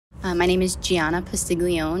My name is Gianna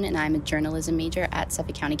Postiglione, and I'm a journalism major at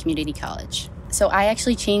Suffolk County Community College. So I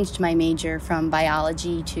actually changed my major from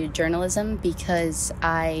biology to journalism because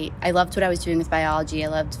I loved what I was doing with biology. I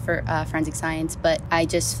loved forensic science, but I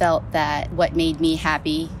just felt that what made me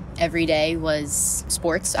happy every day was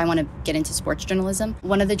sports. I want to get into sports journalism.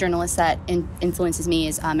 One of the journalists that influences me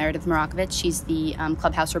is Meredith Morakovich. She's the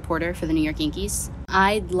clubhouse reporter for the New York Yankees.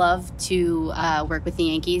 I'd love to work with the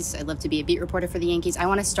Yankees. I'd love to be a beat reporter for the Yankees. I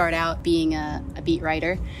want to start out being a beat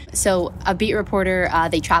writer. So a beat reporter,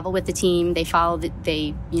 they travel with the team. They follow.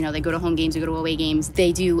 They go to home games. They go to away games.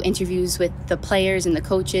 They do interviews with the players and the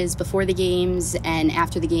coaches before the games and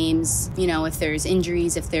after the games. If there's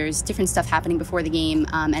injuries, if there's different stuff happening before the game,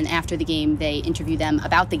 and after the game, they interview them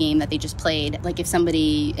about the game that they just played. Like if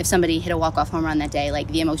somebody hit a walk-off home run that day, like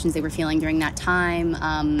the emotions they were feeling during that time.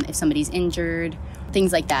 If somebody's injured.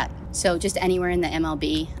 Things like that. So just anywhere in the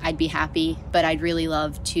MLB, I'd be happy, but I'd really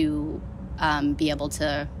love to be able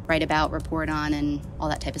to write about, report on, and all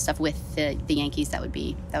that type of stuff with the Yankees. That would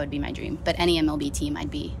be my dream. But any MLB team, I'd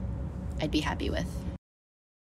be happy with.